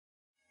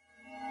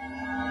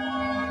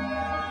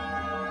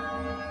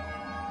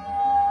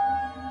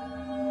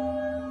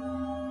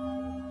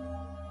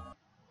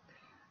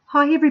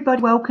Hi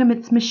everybody, welcome.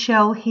 It's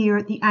Michelle here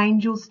at the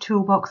Angels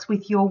Toolbox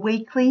with your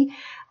weekly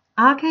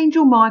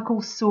Archangel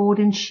Michael Sword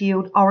and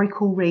Shield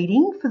Oracle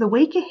reading for the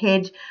week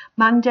ahead,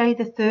 Monday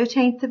the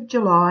 13th of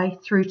July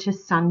through to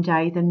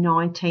Sunday the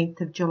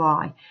 19th of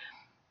July.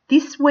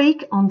 This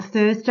week on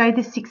Thursday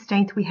the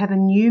 16th we have a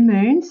new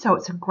moon, so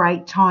it's a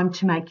great time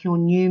to make your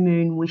new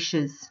moon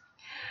wishes.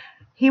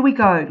 Here we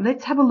go.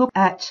 Let's have a look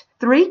at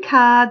 3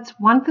 cards,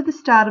 one for the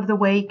start of the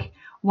week,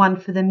 one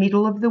for the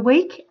middle of the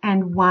week,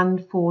 and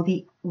one for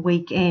the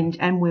weekend.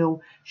 And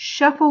we'll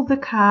shuffle the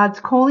cards,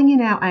 calling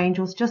in our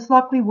angels just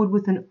like we would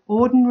with an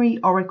ordinary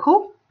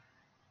oracle.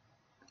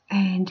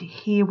 And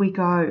here we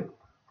go.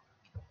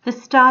 The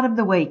start of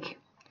the week.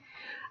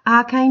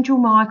 Archangel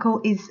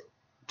Michael is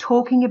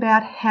talking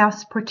about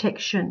house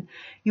protection.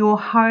 Your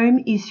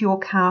home is your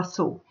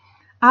castle.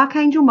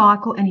 Archangel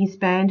Michael and his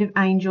band of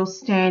angels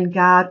stand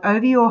guard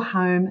over your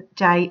home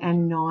day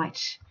and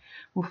night.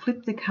 We'll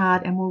flip the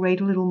card and we'll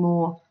read a little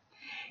more.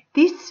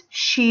 This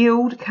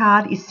shield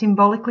card is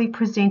symbolically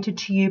presented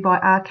to you by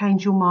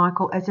Archangel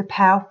Michael as a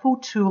powerful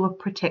tool of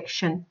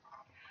protection.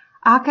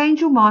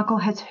 Archangel Michael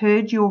has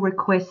heard your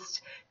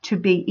requests to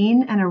be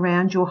in and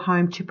around your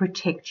home to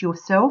protect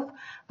yourself,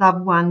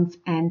 loved ones,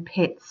 and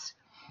pets.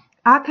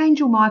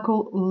 Archangel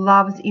Michael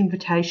loves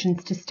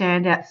invitations to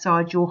stand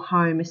outside your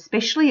home,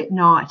 especially at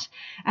night,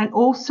 and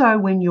also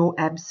when you're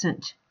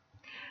absent.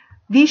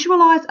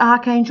 Visualize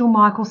Archangel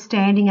Michael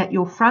standing at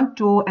your front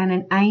door and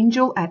an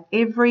angel at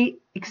every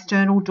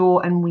external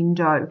door and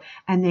window,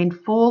 and then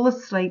fall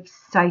asleep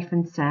safe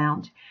and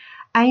sound.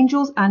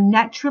 Angels are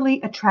naturally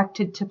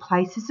attracted to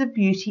places of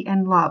beauty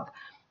and love,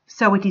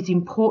 so it is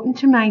important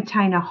to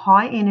maintain a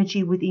high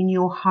energy within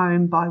your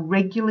home by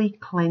regularly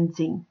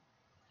cleansing.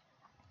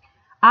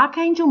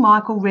 Archangel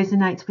Michael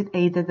resonates with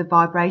either the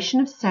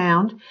vibration of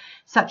sound,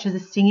 such as a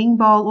singing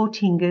bowl or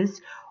tingers,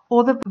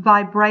 or the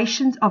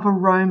vibrations of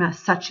aroma,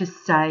 such as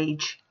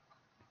sage.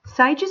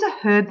 Sage is a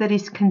herb that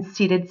is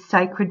considered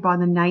sacred by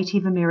the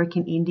Native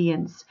American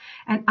Indians,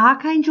 and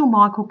Archangel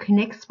Michael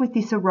connects with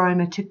this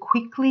aroma to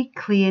quickly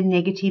clear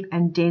negative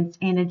and dense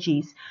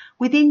energies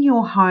within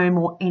your home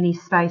or any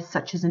space,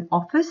 such as an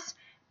office,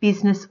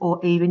 business,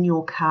 or even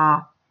your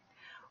car.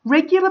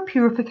 Regular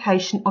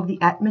purification of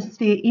the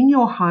atmosphere in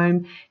your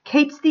home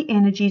keeps the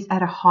energies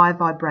at a high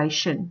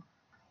vibration.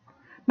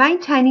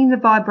 Maintaining the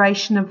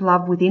vibration of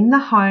love within the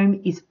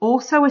home is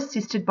also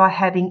assisted by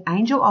having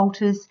angel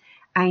altars,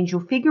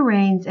 angel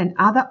figurines, and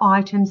other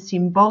items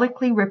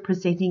symbolically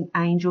representing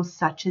angels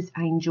such as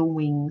angel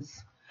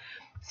wings.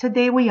 So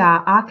there we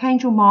are.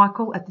 Archangel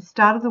Michael at the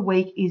start of the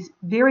week is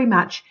very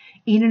much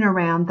in and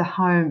around the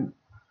home.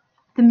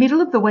 The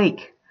middle of the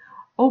week.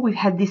 Oh, we've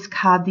had this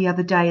card the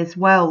other day as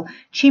well.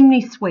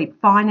 Chimney sweep,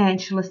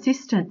 financial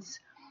assistance.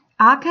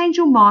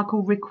 Archangel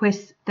Michael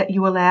requests that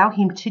you allow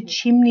him to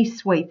chimney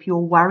sweep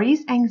your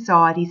worries,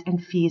 anxieties,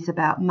 and fears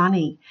about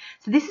money.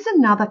 So this is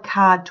another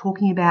card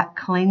talking about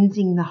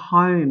cleansing the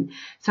home.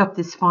 So if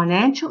there's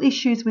financial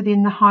issues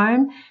within the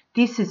home,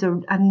 this is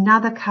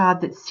another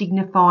card that's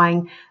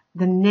signifying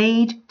the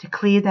need to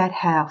clear that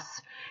house.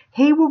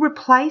 He will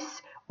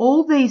replace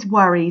all these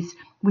worries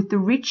with the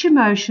rich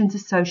emotions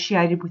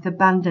associated with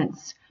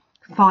abundance.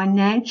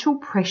 Financial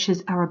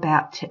pressures are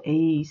about to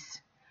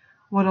ease.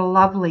 What a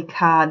lovely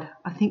card.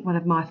 I think one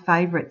of my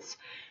favourites.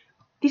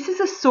 This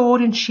is a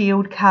sword and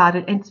shield card,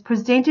 and it's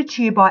presented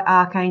to you by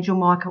Archangel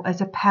Michael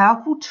as a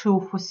powerful tool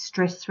for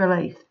stress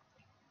relief.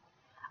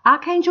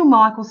 Archangel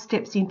Michael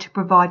steps in to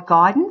provide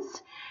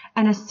guidance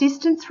and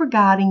assistance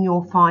regarding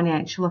your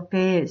financial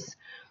affairs.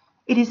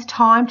 It is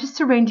time to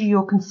surrender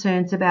your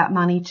concerns about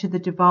money to the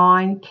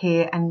divine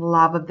care and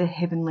love of the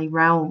heavenly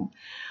realm.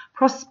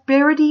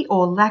 Prosperity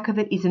or lack of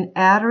it is an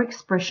outer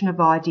expression of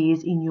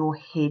ideas in your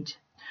head.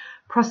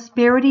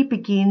 Prosperity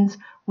begins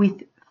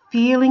with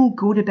feeling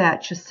good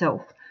about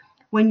yourself.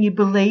 When you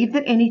believe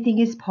that anything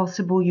is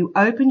possible, you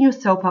open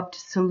yourself up to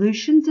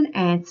solutions and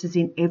answers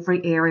in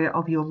every area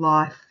of your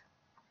life.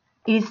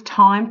 It is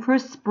time for a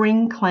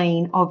spring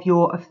clean of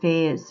your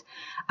affairs.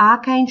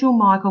 Archangel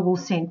Michael will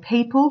send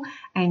people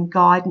and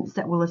guidance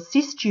that will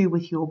assist you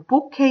with your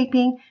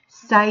bookkeeping,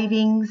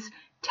 savings,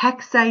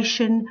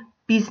 taxation,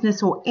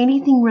 business, or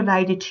anything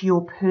related to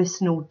your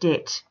personal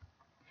debt.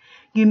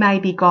 You may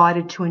be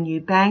guided to a new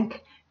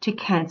bank, to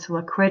cancel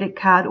a credit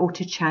card, or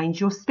to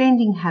change your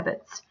spending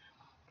habits.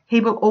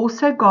 He will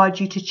also guide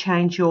you to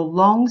change your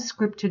long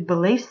scripted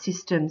belief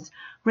systems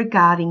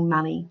regarding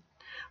money.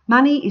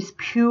 Money is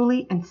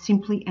purely and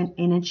simply an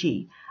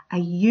energy, a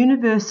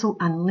universal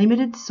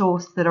unlimited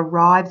source that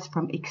arrives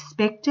from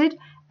expected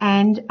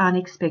and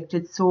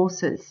unexpected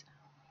sources.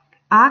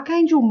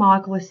 Archangel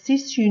Michael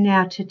assists you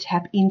now to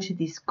tap into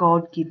this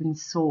God-given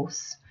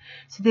source.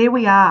 So there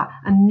we are,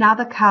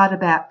 another card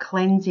about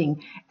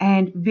cleansing,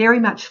 and very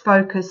much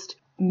focused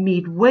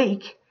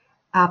midweek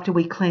after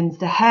we cleanse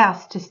the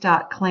house to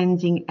start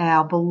cleansing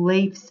our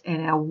beliefs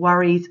and our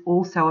worries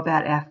also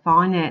about our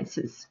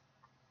finances.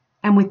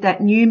 And with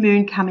that new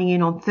moon coming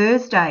in on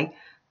Thursday,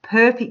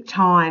 perfect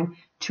time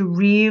to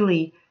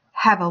really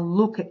have a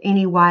look at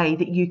any way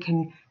that you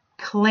can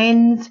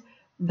cleanse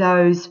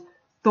those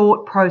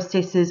thought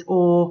processes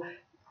or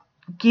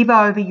give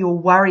over your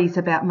worries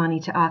about money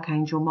to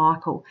Archangel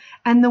Michael.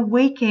 And the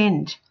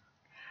weekend,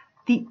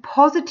 the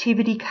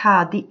positivity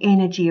card, the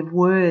energy of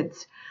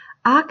words.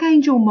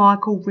 Archangel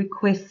Michael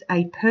requests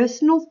a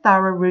personal,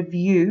 thorough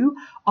review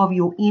of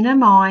your inner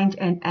mind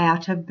and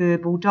outer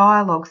verbal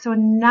dialogue. So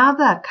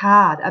another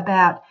card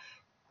about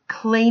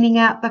cleaning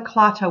out the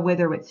clutter,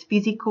 whether it's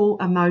physical,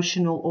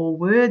 emotional, or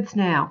words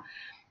now.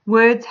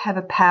 Words have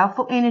a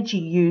powerful energy.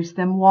 Use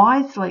them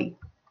wisely.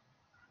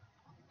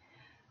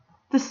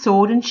 The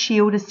sword and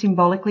shield are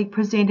symbolically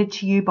presented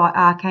to you by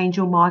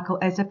Archangel Michael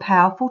as a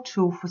powerful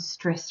tool for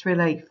stress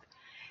relief.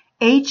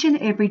 Each and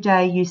every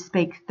day you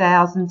speak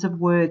thousands of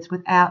words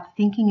without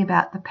thinking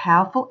about the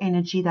powerful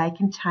energy they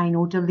contain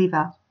or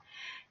deliver.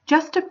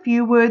 Just a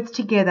few words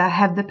together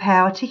have the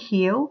power to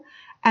heal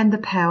and the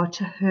power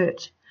to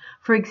hurt.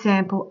 For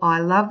example, I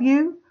love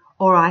you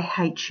or I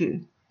hate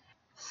you.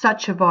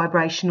 Such a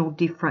vibrational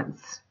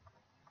difference.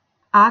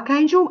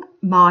 Archangel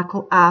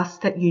Michael asks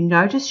that you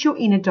notice your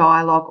inner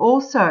dialogue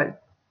also.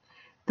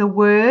 The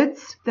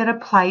words that are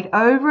played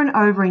over and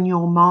over in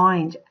your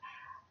mind.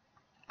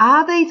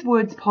 Are these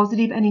words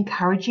positive and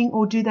encouraging,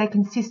 or do they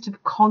consist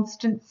of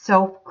constant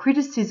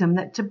self-criticism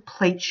that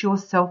depletes your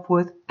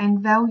self-worth and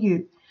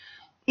value?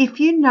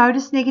 If you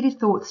notice negative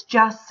thoughts,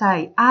 just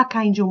say,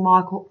 Archangel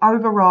Michael,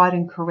 override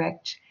and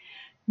correct.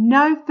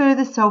 No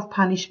further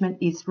self-punishment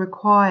is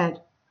required.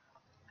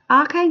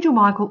 Archangel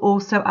Michael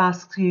also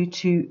asks you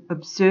to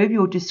observe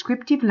your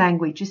descriptive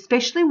language,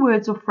 especially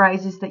words or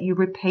phrases that you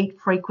repeat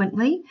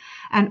frequently,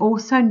 and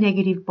also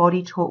negative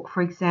body talk.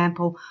 For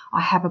example,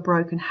 I have a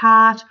broken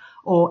heart,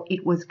 or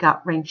it was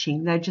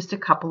gut-wrenching. They're just a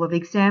couple of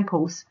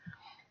examples.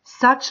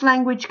 Such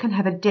language can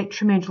have a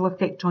detrimental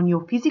effect on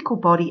your physical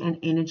body and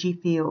energy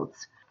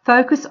fields.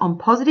 Focus on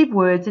positive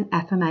words and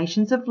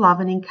affirmations of love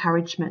and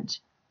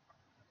encouragement.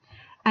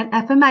 An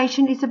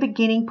affirmation is a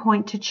beginning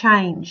point to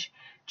change.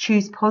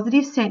 Choose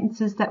positive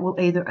sentences that will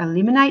either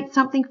eliminate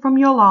something from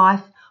your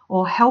life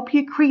or help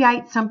you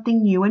create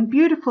something new and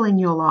beautiful in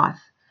your life.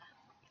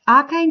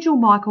 Archangel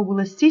Michael will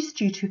assist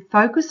you to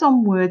focus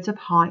on words of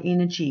high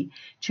energy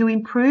to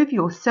improve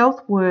your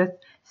self-worth,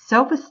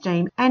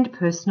 self-esteem, and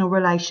personal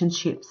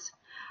relationships.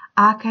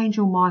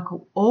 Archangel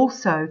Michael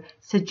also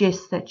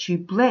suggests that you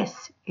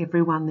bless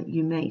everyone that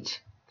you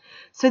meet.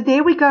 So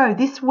there we go.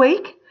 This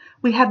week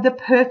we have the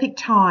perfect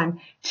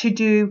time to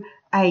do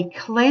a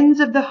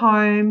cleanse of the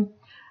home,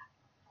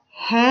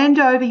 hand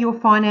over your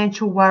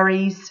financial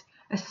worries,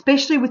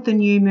 especially with the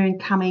new moon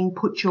coming.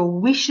 Put your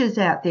wishes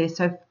out there.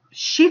 So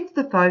shift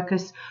the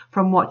focus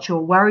from what you're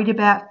worried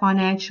about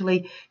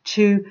financially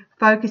to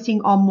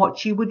focusing on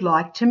what you would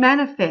like to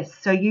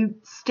manifest. So you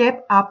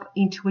step up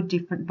into a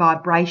different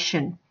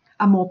vibration,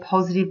 a more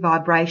positive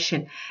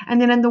vibration. And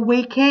then on the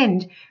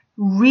weekend,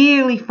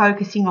 really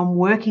focusing on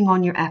working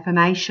on your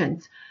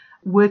affirmations,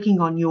 working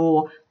on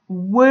your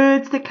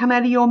words that come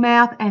out of your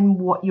mouth and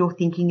what you're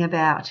thinking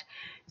about.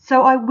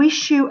 So I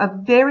wish you a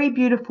very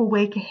beautiful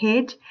week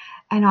ahead,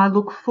 and I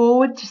look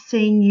forward to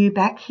seeing you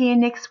back here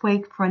next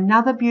week for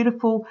another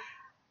beautiful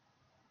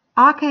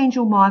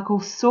Archangel Michael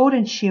Sword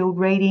and Shield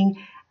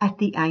reading at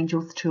the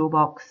Angels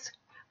Toolbox.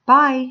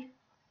 Bye.